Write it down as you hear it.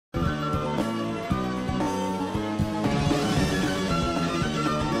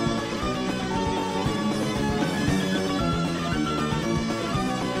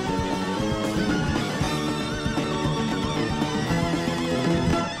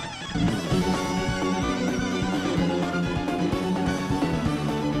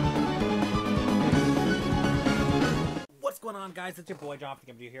on, guys? It's your boy John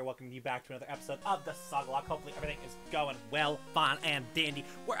from GamerDuo here. Welcome you back to another episode of the Sagalocke. Hopefully everything is going well, fine, and dandy.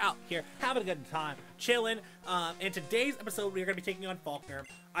 We're out here having a good time, chilling. In today's episode, we're going to be taking on Faulkner.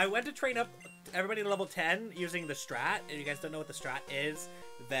 I went to train up everybody to level 10 using the strat. If you guys don't know what the strat is,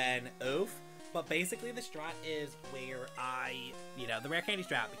 then oof. But basically, the strat is where the rare candy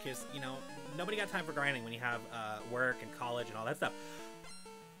strat, because, nobody got time for grinding when you have work and college and all that stuff.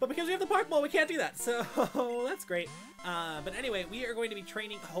 But because we have the park ball, we can't do that, so that's great. But anyway, we are going to be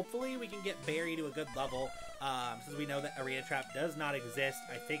training. Hopefully, we can get Barry to a good level. Since we know that Arena Trap does not exist,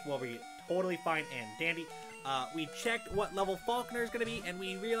 I think we'll be totally fine and dandy. We checked what level Faulkner is going to be, and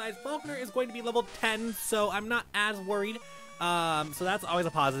we realized Faulkner is going to be level 10, so I'm not as worried. So that's always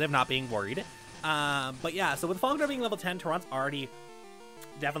a positive, not being worried. But yeah, so with Faulkner being level 10, Tehran's already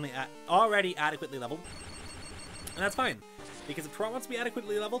adequately leveled. And that's fine. Because if Tehran wants to be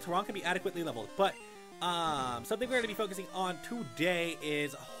adequately leveled, Tehran can be adequately leveled. But something we're going to be focusing on today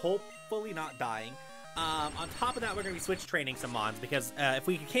is hopefully not dying. On top of that, we're going to be switch training some mons, because if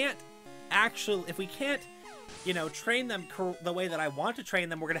we can't, train them the way that I want to train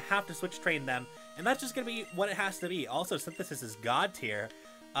them, we're going to have to switch train them. And that's just going to be what it has to be. Also, Synthesis is God tier.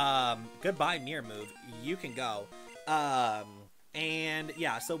 Goodbye mirror move. You can go. And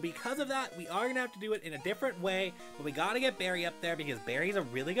yeah, so because of that, we are gonna have to do it in a different way, but we gotta get Barry up there because Barry's a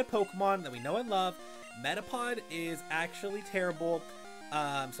really good Pokemon that we know and love. Metapod is actually terrible, so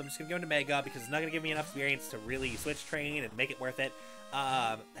I'm just gonna go into Mega because it's not gonna give me enough experience to really switch train and make it worth it.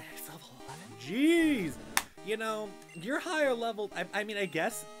 It's level 11. Jeez, you're higher leveled. I mean, I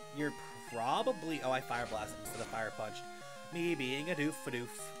guess you're probably. Oh, I Fire Blast instead of Fire Punch. Me being a doof-a-doof.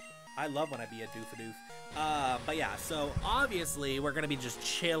 I love when I be a doof-a-doof. But yeah, so obviously we're gonna be just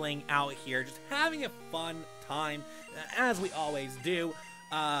chilling out here, just having a fun time, as we always do.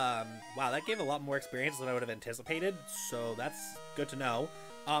 Wow, that gave a lot more experience than I would have anticipated, so that's good to know.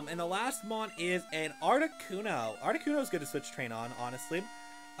 And the last mon is an Articuno. Articuno is good to switch train on, honestly.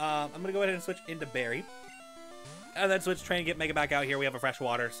 I'm gonna go ahead and switch into Barry, and then switch train, get Mega back out here. We have a fresh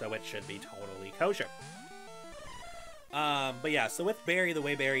water, so it should be totally kosher. But yeah, so with Barry, the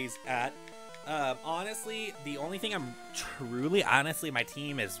way Barry's at, honestly, the only thing my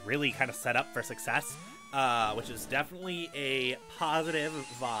team is really kind of set up for success, which is definitely a positive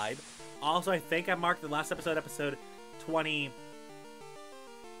vibe. Also, I think I marked the last episode, episode 20.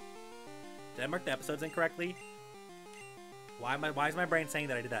 Did I mark the episodes incorrectly? Why is my brain saying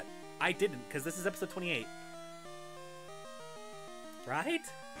that I did that? I didn't, because this is episode 28. Right?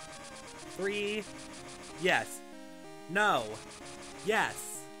 3. Yes. No.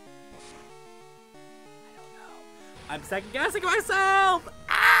 Yes. I don't know. I'm second guessing myself.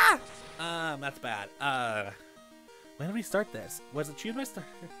 Ah! That's bad. When did we start this? Was it choose my starter?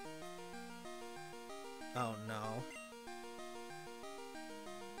 Oh no.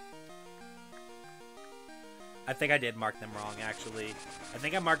 I think I did mark them wrong, actually. I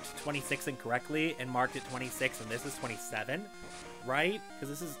think I marked 26 incorrectly and marked it 26, and this is 27, right? Because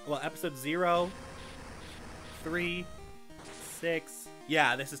this is, well, episode 0, 3, 6.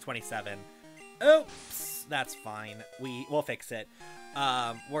 Yeah, this is 27. Oops, that's fine. We'll fix it.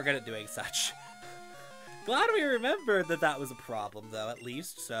 We're good at doing such. Glad we remembered that was a problem, though, at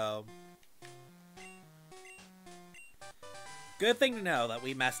least, so. Good thing to know that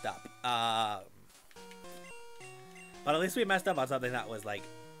we messed up. But at least we messed up on something that was, like,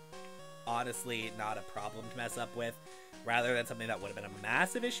 honestly not a problem to mess up with, rather than something that would have been a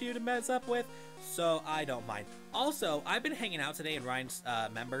massive issue to mess up with, so I don't mind. Also, I've been hanging out today in Ryan's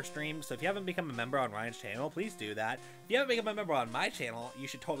member stream, so if you haven't become a member on Ryan's channel, please do that. If you haven't become a member on my channel, you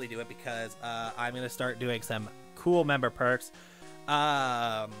should totally do it, because I'm going to start doing some cool member perks.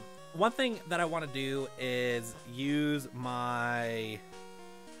 One thing that I want to do is use my,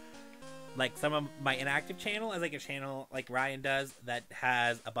 some of my inactive channel as, a channel like Ryan does that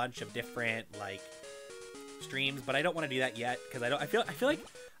has a bunch of different, streams, but I don't want to do that yet, because I feel like,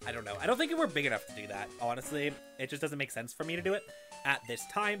 I don't know. I don't think we're big enough to do that, honestly. It just doesn't make sense for me to do it at this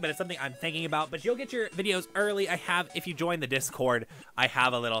time, but it's something I'm thinking about. But you'll get your videos early. If you join the Discord, I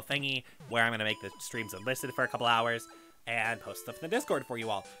have a little thingy where I'm going to make the streams unlisted for a couple hours and post stuff in the Discord for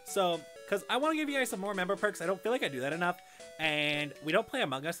you all. So, because I want to give you guys some more member perks. I don't feel like I do that enough, and we don't play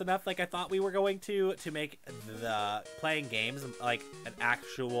Among Us enough like I thought we were going to make the playing games like an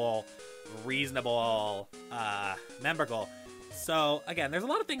actual reasonable member goal. So again, there's a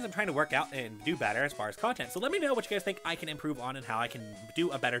lot of things I'm trying to work out and do better as far as content. So let me know what you guys think I can improve on and how I can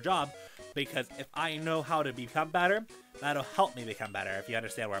do a better job, because if I know how to become better, that'll help me become better, if you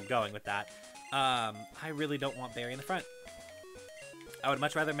understand where I'm going with that. I really don't want Barry in the front. I would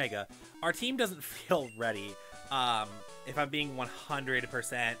much rather Mega. Our team doesn't feel ready. If I'm being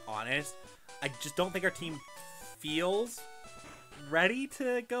 100% honest, I just don't think our team feels ready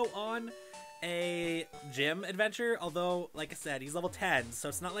to go on a gym adventure. Although, like I said, he's level 10, so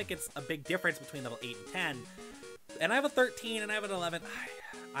it's not like it's a big difference between level 8 and 10. And I have a 13 and I have an 11.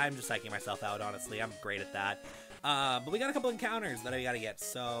 I'm just psyching myself out, honestly. I'm great at that. But we got a couple encounters that I gotta get.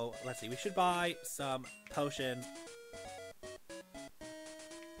 So, let's see. We should buy some potions.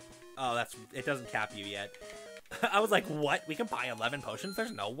 Oh, it doesn't cap you yet. I was like, what? We can buy 11 potions?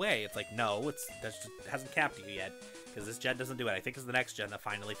 There's no way. It's like, no, it hasn't capped you yet. Because this gen doesn't do it. I think it's the next gen that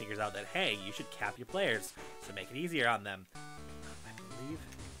finally figures out that, hey, you should cap your players to make it easier on them. I believe.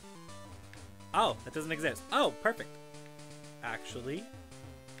 Oh, that doesn't exist. Oh, perfect. Actually.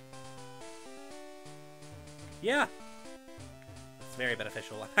 Yeah. It's very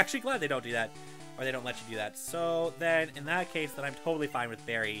beneficial. I'm actually glad they don't do that. Or they don't let you do that. So then, in that case, then I'm totally fine with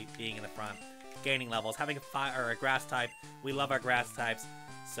Barry being in the front. Gaining levels. Having a grass type. We love our grass types.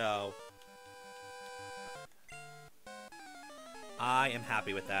 So I am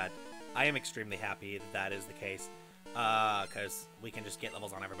happy with that. I am extremely happy that that is the case. Because we can just get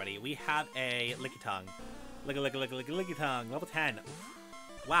levels on everybody. We have a Lickitung. Lickitung. Level 10.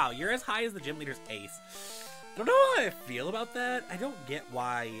 Wow, you're as high as the gym leader's ace. I don't know how I feel about that. I don't get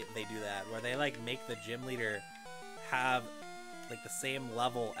why they do that. Where they, like, make the gym leader have, like, the same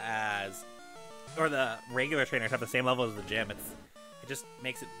level as... Or the regular trainers have the same level as the gym. It just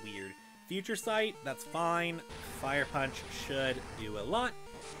makes it weird. Future Sight, that's fine. Fire Punch should do a lot.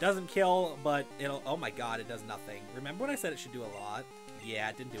 Doesn't kill, but it'll... Oh my god, it does nothing. Remember when I said it should do a lot? Yeah,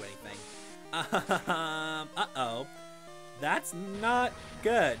 it didn't do anything. Uh-oh. That's not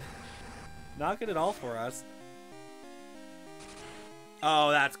good. Not good at all for us.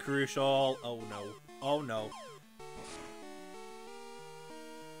 Oh, that's crucial. Oh no. Oh no.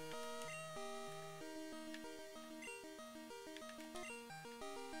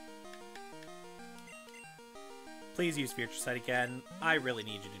 Please use Future Sight again. I really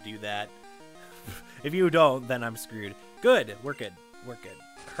need you to do that. If you don't, then I'm screwed. Good. We're good. We're good.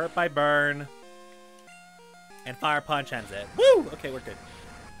 Hurt by Burn. And Fire Punch ends it. Woo! Okay, we're good.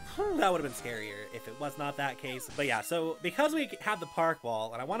 That would have been scarier if it was not that case. But yeah, so because we have the Park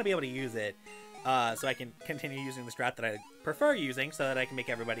Wall, and I want to be able to use it, so I can continue using the strat that I prefer using, so that I can make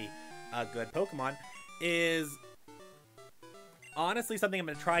everybody a good Pokemon, is honestly something I'm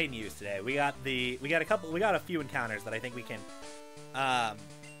going to try and use today. We got a few encounters that I think we can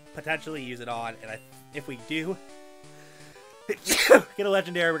potentially use it on, and if we do get a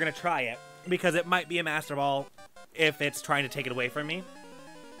legendary, we're going to try it, because it might be a Master Ball if it's trying to take it away from me.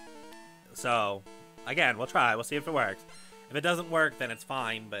 So, again, we'll try. We'll see if it works. If it doesn't work, then it's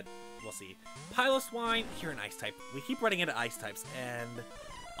fine, but we'll see. Piloswine, you're an Ice type. We keep running into Ice types, and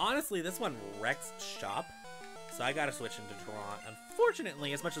honestly, this one wrecks shop, so I gotta switch into Taunt.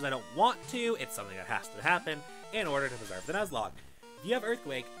 Unfortunately, as much as I don't want to, it's something that has to happen in order to preserve the Nuzlocke. If you have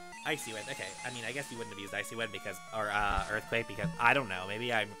Earthquake, Icy Wind. Okay, I mean, I guess you wouldn't have used Icy Wind because, or Earthquake, because, I don't know,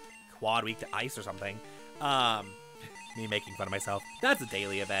 maybe I'm quad weak to Ice or something. Me making fun of myself. That's a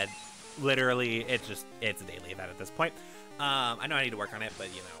daily event. Literally, it's a daily event at this point. I know I need to work on it, but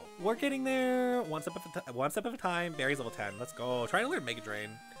you know, we're getting there one step at a time. Barry's level 10. Let's go. Trying to learn Mega Drain.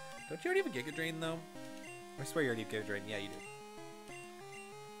 Don't you already have a Giga Drain though? I swear you already have Giga Drain. Yeah, you do.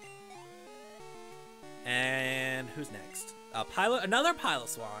 And who's next? Another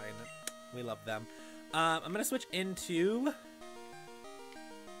Piloswine. We love them. I'm gonna switch into.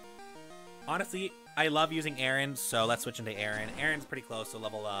 Honestly, I love using Aaron, so let's switch into Aaron. Aaron's pretty close to the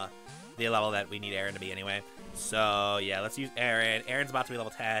level that we need Aaron to be anyway. So yeah, let's use Aaron. Aaron's about to be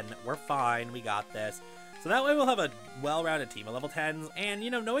level 10. We're fine. We got this. So that way we'll have a well-rounded team of level 10s. And,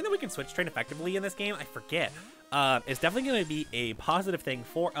 you know, knowing that we can switch train effectively in this game, I forget. It's definitely going to be a positive thing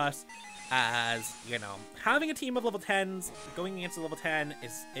for us as, you know, having a team of level 10s going against a level 10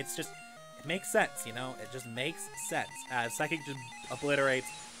 it makes sense, you know? It just makes sense as Psychic just obliterates.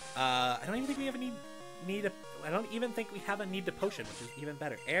 I don't even think we have I don't even think we have a need to potion, which is even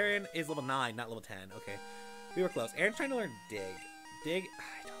better. Aaron is level 9, not level 10. Okay. We were close. Aaron's trying to learn Dig. Dig?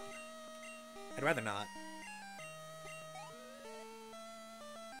 I'd rather not.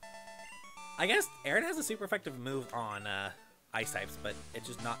 I guess Aaron has a super effective move on Ice types, but it's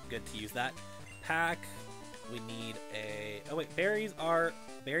just not good to use that. Pack. We need a... Oh, wait. Berries are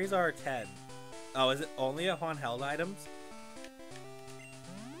 10. Oh, is it only upon held items?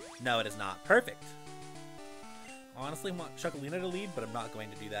 No, it is not. Perfect. Honestly, I want Chuckalina to lead, but I'm not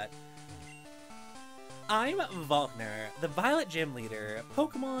going to do that. I'm Volkner, the Violet Gym Leader.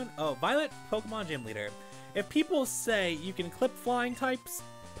 Violet Pokemon Gym Leader. If people say you can clip flying types,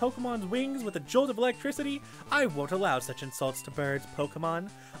 Pokemon's wings with a jolt of electricity? I won't allow such insults to birds, Pokemon.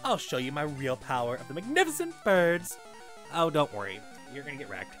 I'll show you my real power of the magnificent birds. Oh, don't worry. You're gonna get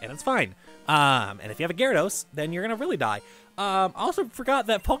wrecked, and it's fine. And if you have a Gyarados, then you're gonna really die. Also forgot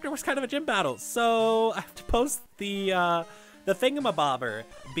that Faulkner was kind of a gym battle, so I have to post the thingamabobber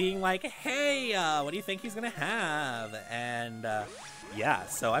being like, hey, what do you think he's gonna have? And, yeah,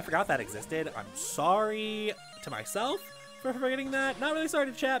 so I forgot that existed. I'm sorry to myself for forgetting that. Not really sorry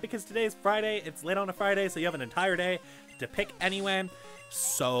to chat because today's Friday. It's late on a Friday, so you have an entire day to pick anyway.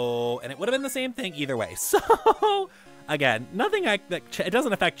 So, and it would have been the same thing either way. So, again, nothing it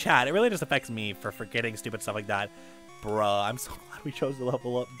doesn't affect chat. It really just affects me for forgetting stupid stuff like that. Bruh, I'm so glad we chose to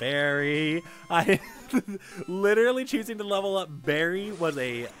level up Barry. Literally choosing to level up Barry was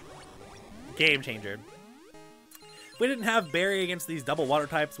a game changer. If we didn't have Barry against these double water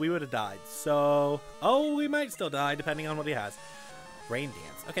types, we would have died. So, oh, we might still die depending on what he has. Rain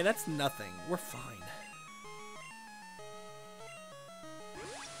Dance. Okay, that's nothing. We're fine.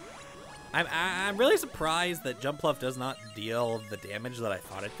 I'm really surprised that Jump Bluff does not deal the damage that I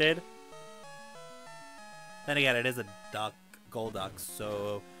thought it did. Then again, it is a duck, gold duck,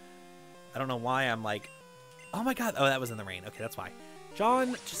 so I don't know why I'm like, oh my god, oh, that was in the rain. Okay, that's fine.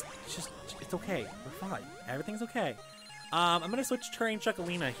 John, just, it's okay. We're fine. Everything's okay. I'm gonna switch to train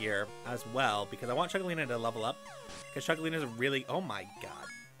Chuckalina here as well because I want Chuckalina to level up because Chuckalina's a really, oh my god.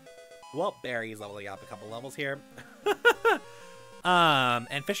 Well, Barry's leveling up a couple levels here.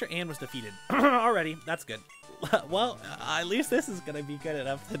 And Fisher Ann was defeated already. That's good. Well, at least this is gonna be good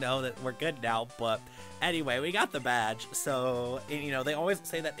enough to know that we're good now. But anyway, we got the badge. So, you know, they always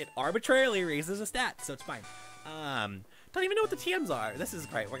say that it arbitrarily raises a stat, so it's fine. Don't even know what the TMs are. This is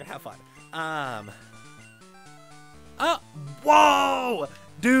great. We're gonna have fun. Oh, whoa!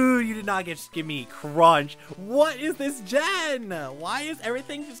 Dude, you did not just give me crunch. What is this gen? Why is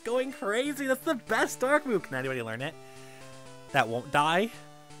everything just going crazy? That's the best dark move. Can anybody learn it? That won't die?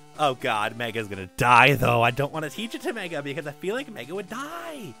 Oh god, Mega's gonna die though. I don't want to teach it to Mega because I feel like Mega would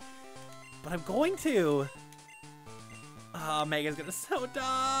die. But I'm going to. Oh, Mega's gonna so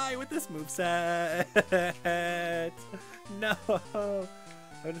die with this moveset. No. I'm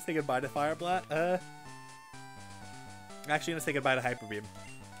gonna say goodbye to Fire Blast. Actually, I'm gonna say goodbye to Hyper Beam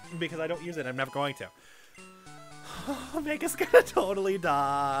because I don't use it. I'm never going to. Oh, Mega's gonna totally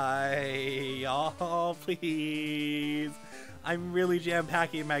die. Oh, please. I'm really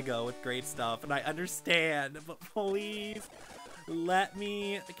jam-packing Mega with great stuff, and I understand, but please let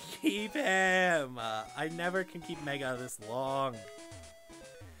me keep him. I never can keep Mega this long.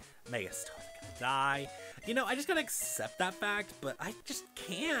 Mega's totally gonna die. You know, I just gotta accept that fact, but I just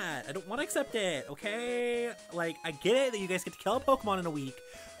can't. I don't want to accept it, okay? Like, I get it that you guys get to kill a Pokemon in a week,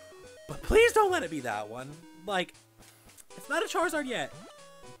 but please don't let it be that one. Like, it's not a Charizard yet,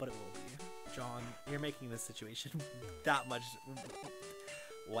 but it will be. John, you're making this situation that much.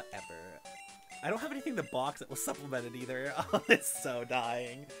 Whatever. I don't have anything in the box that will supplement it either. Oh, it's so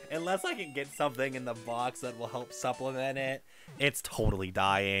dying. Unless I can get something in the box that will help supplement it, it's totally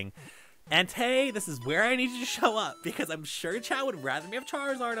dying. Entei, this is where I need you to show up because I'm sure chat would rather me have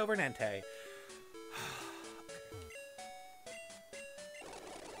Charizard over an Entei.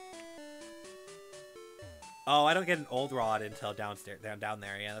 Oh, I don't get an old rod until downstairs, down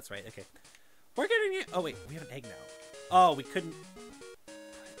there. Yeah, that's right. Okay. We're getting it. Oh, wait. We have an egg now. Oh, we couldn't.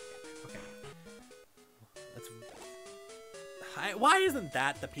 Okay. Why isn't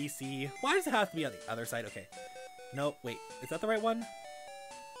that the PC? Why does it have to be on the other side? Okay. No, wait. Is that the right one?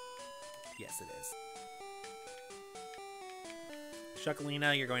 Yes, it is.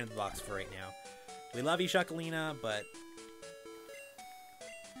 Chuckalina, you're going to the box for right now. We love you, Chuckalina, but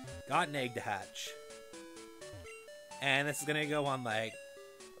got an egg to hatch. And this is going to go on, like,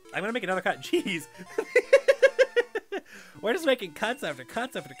 I'm going to make another cut. Jeez. We're just making cuts after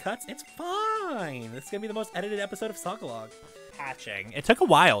cuts after cuts. It's fine. This is going to be the most edited episode of Sagalocke. Hatching. It took a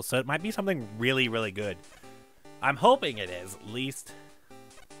while, so it might be something really, really good. I'm hoping it is, at least.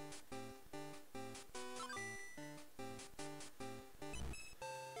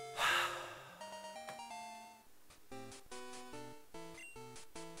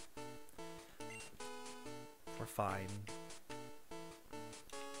 We're fine.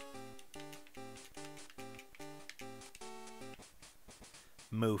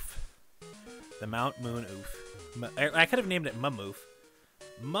 Moof. The Mount Moon Oof. I could have named it Mamoof.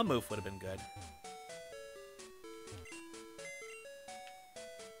 Mamoof would have been good.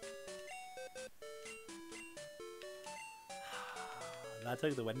 That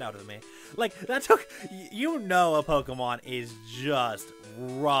took the wind out of me. Like, that took... You know a Pokemon is just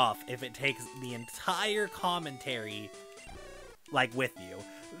rough if it takes the entire commentary, like, with you.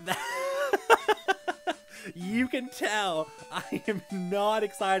 You can tell I am not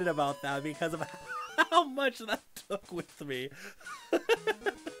excited about that because of how much that took with me.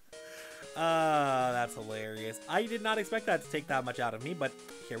 That's hilarious. I did not expect that to take that much out of me, but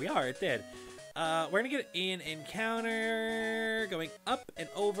here we are. It did. We're gonna get an encounter going up and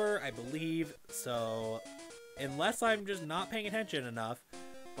over, I believe. So, unless I'm just not paying attention enough,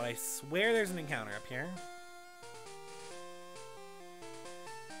 but I swear there's an encounter up here.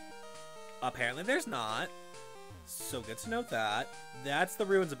 Apparently there's not. So good to note that. That's the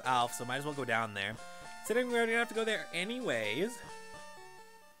Ruins of Alph, so might as well go down there. Considering we're gonna have to go there anyways.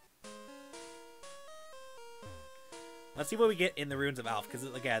 Let's see what we get in the Ruins of Alph, because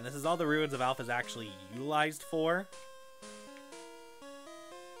again, this is all the Ruins of Alph is actually utilized for.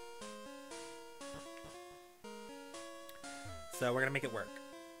 So we're gonna make it work.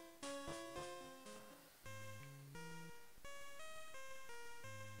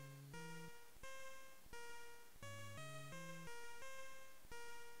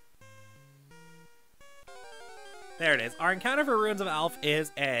 There it is. Our encounter for Ruins of Alph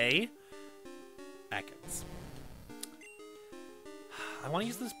is a Ekans. I want to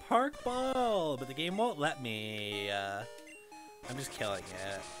use this Park Ball, but the game won't let me. I'm just killing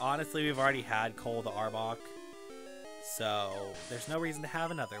it. Honestly, we've already had Cole the Arbok, so there's no reason to have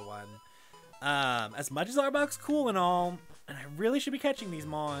another one. As much as Arbok's cool and all, and I really should be catching these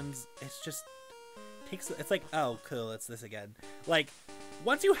Mons, it's just it's like, oh cool, it's this again. Like,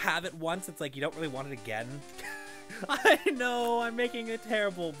 once you have it once, it's like you don't really want it again. I know I'm making it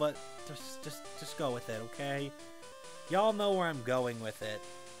terrible, but just go with it, okay? Y'all know where I'm going with it.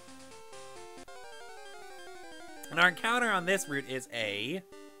 And our encounter on this route is a...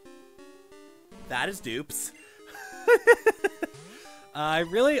 That is dupes. I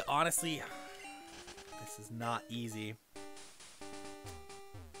really, honestly... This is not easy.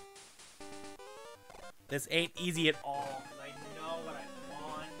 This ain't easy at all, because I know what I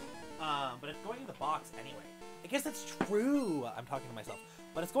want. But it's going to the box anyway. I guess that's true. I'm talking to myself.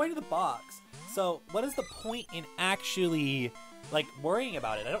 But it's going to the box. So what is the point in actually, like, worrying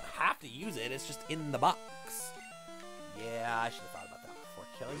about it? I don't have to use it. It's just in the box. Yeah, I should have thought about that before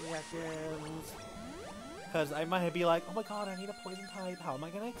killing the Ekans. Because I might be like, oh my god, I need a poison type. How am I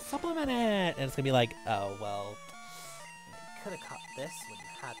going to supplement it? And it's going to be like, oh, well, you could have caught this when you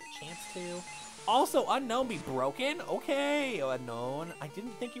had the chance to. Also, Unknown be broken? Okay, Unknown. I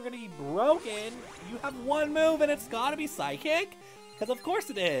didn't think you were going to be broken. You have one move and it's got to be Psychic? Because of course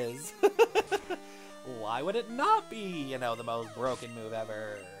it is. Why would it not be, you know, the most broken move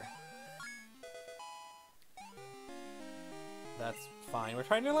ever? That's fine. We're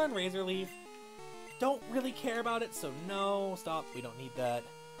trying to learn Razor Leaf. Don't really care about it, so no. Stop. We don't need that.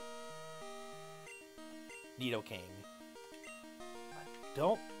 Nidoking.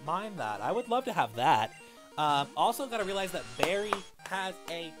 Don't mind that. I would love to have that. Also, gotta realize that Barry has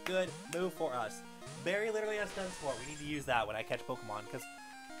a good move for us. Barry literally has done sport. We need to use that when I catch Pokemon, because...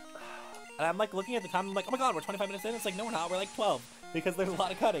 And I'm like looking at the time, I'm like, oh my god, we're 25 minutes in. It's like, no, we're not. We're like 12, because there's a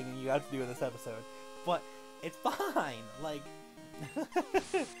lot of cutting you have to do in this episode. But it's fine. Like,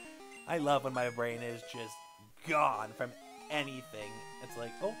 I love when my brain is just gone from anything. It's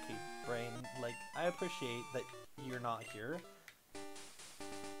like, okay, brain, like, I appreciate that you're not here.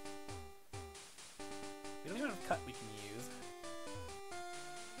 We don't even have a cut we can use.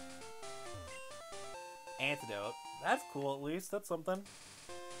 Antidote. That's cool, at least. That's something.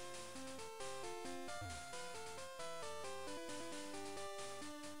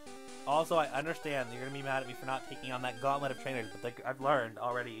 Also, I understand that you're going to be mad at me for not taking on that gauntlet of trainers, but like, I've learned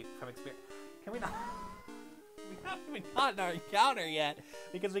already from experience. Can we not? We haven't even gotten our encounter yet,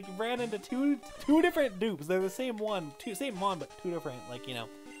 because we ran into two different dupes. They're the same one, same mon, but two different, like, you know,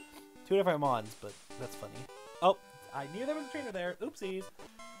 two different mons, but that's funny. Oh, I knew there was a trainer there. Oopsies.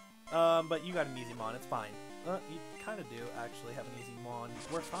 But you got an easy mon. It's fine. You kind of do actually have an easy mon.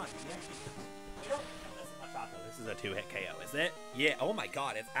 We're fine. We actually don't. This is a 2-hit KO, is it? Yeah. Oh my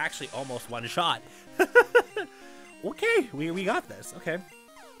god, it's actually almost one shot. Okay, we got this. Okay.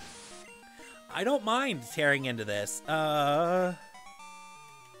 I don't mind tearing into this. The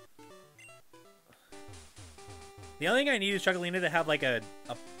only thing I need is Chocolina to have like a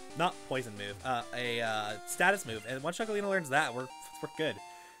not poison move, a status move, and once Chocolina learns that, we're good.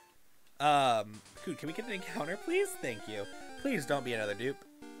 Dude, can we get an encounter, please? Thank you. Please don't be another dupe.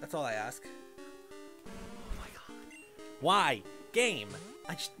 That's all I ask. Oh my god. Why? Game.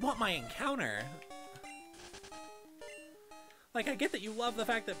 I just want my encounter. Like, I get that you love the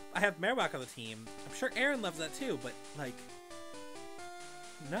fact that I have Marowak on the team. I'm sure Aaron loves that too, but, like,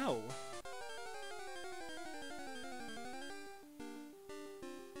 no.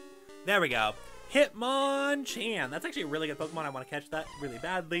 There we go. Hitmonchan. That's actually a really good Pokemon. I want to catch that really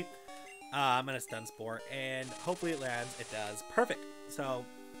badly. I'm going to Stun Spore, and hopefully it lands. It does. Perfect. So...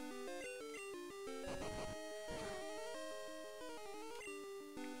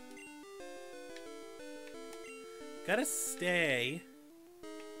 gotta stay. I'm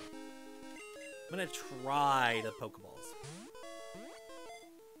gonna try the Pokeballs.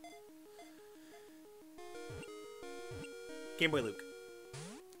 Game Boy Luke.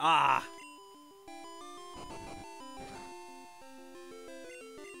 Ah!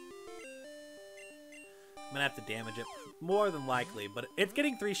 I'm gonna have to damage it more than likely, but it's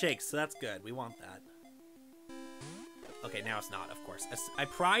getting 3 shakes, so that's good. We want that. Okay, now it's not, of course. I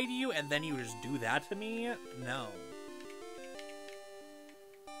pried you, and then you just do that to me? No.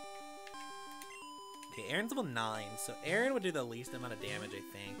 Okay, Aaron's level 9, so Aaron would do the least amount of damage, I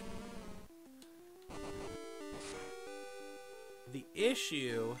think. The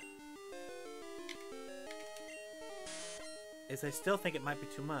issue is I still think it might be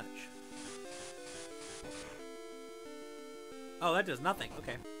too much. Oh, that does nothing.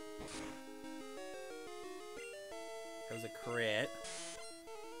 Okay. That was a crit.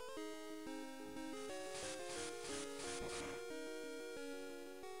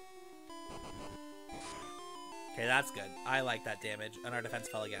 Okay, that's good. I like that damage. And our defense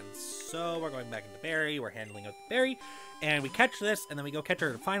fell again. So we're going back into Barry. We're handling with Barry. And we catch this, and then we go catch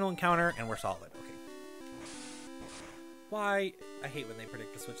our final encounter, and we're solid. Okay. Why? I hate when they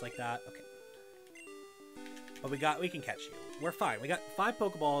predict the switch like that. Okay. But we can catch you. We're fine. We got 5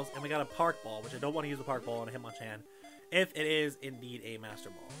 Pokeballs, and we got a Park Ball, which I don't want to use the Park Ball on a Hitmonchan, if it is indeed a Master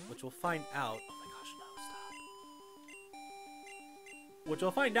Ball, which we'll find out. Oh my gosh, no, stop. Which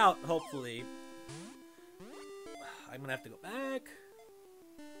we'll find out, hopefully. I'm gonna have to go back.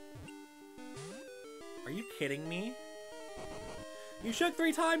 Are you kidding me? You shook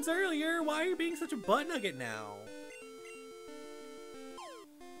 3 times earlier. Why are you being such a butt nugget now?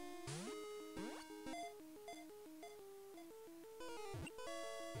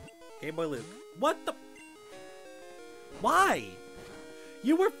 Game Boy Luke. What the? Why?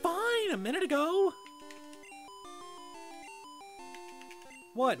 You were fine a minute ago.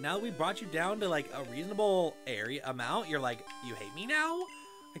 What? Now that we brought you down to like a reasonable amount, you're like, you hate me now?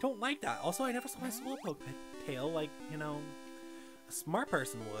 I don't like that. Also, I never saw my Slowpoke tail like, you know, a smart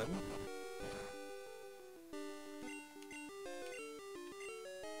person would.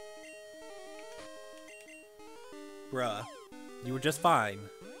 Bruh, you were just fine.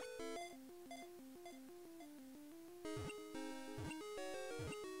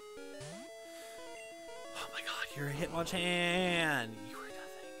 Oh my god, you're a Hitmonchan! You are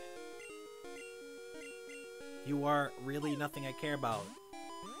nothing. You are really nothing I care about.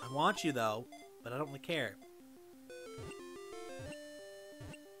 I want you though, but I don't really care.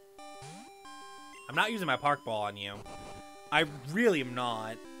 I'm not using my Park Ball on you. I really am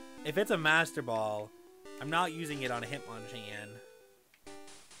not. If it's a Master Ball, I'm not using it on a Hitmonchan.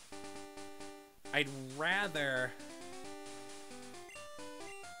 I'd rather...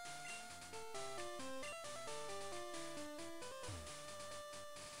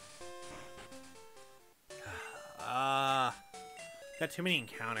 got too many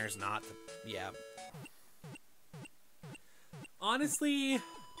encounters not to... Yeah. Honestly...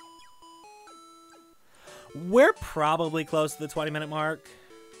 we're probably close to the 20-minute mark.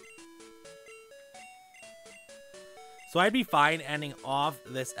 So I'd be fine ending off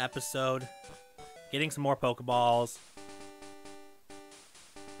this episode, getting some more Pokeballs,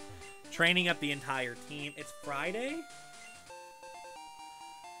 training up the entire team. It's Friday?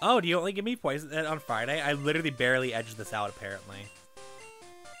 Oh, do you only give me poison on Friday? I literally barely edged this out, apparently.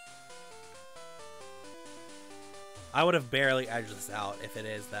 I would have barely edged this out if it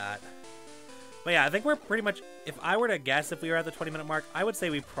is that. But yeah, I think we're pretty much... if I were to guess if we were at the 20-minute mark, I would say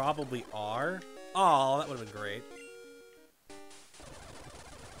we probably are. Oh, that would have been great.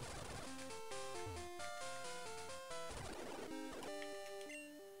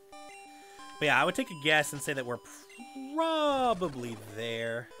 But yeah, I would take a guess and say that we're probably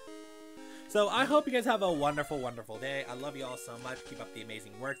there. So I hope you guys have a wonderful, wonderful day. I love you all so much. Keep up the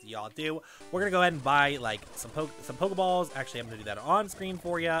amazing work that y'all do. We're going to go ahead and buy like some Pokeballs. Actually, I'm going to do that on screen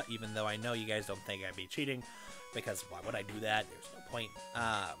for you, even though I know you guys don't think I'd be cheating, because why would I do that? There's no point.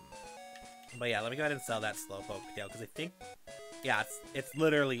 But yeah, let me go ahead and sell that Slowpoke tail, because I think, yeah, it's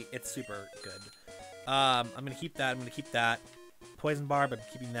literally, it's super good. I'm going to keep that. I'm going to keep that. Poison Barb, I'm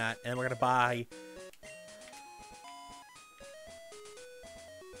keeping that. And we're going to buy...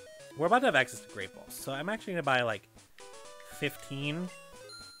 we're about to have access to Great Balls, so I'm actually going to buy, like, 15.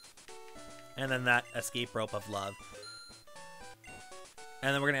 And then that Escape Rope of Love.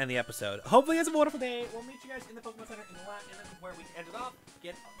 And then we're going to end the episode. Hopefully you guys have a wonderful day. We'll meet you guys in the Pokemon Center in the last, and this is where we ended off.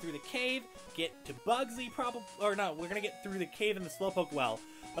 Get through the cave, get to Bugsy probably, or no, we're going to get through the cave in the Slowpoke well.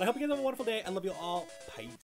 But I hope you guys have a wonderful day. I love you all. Peace.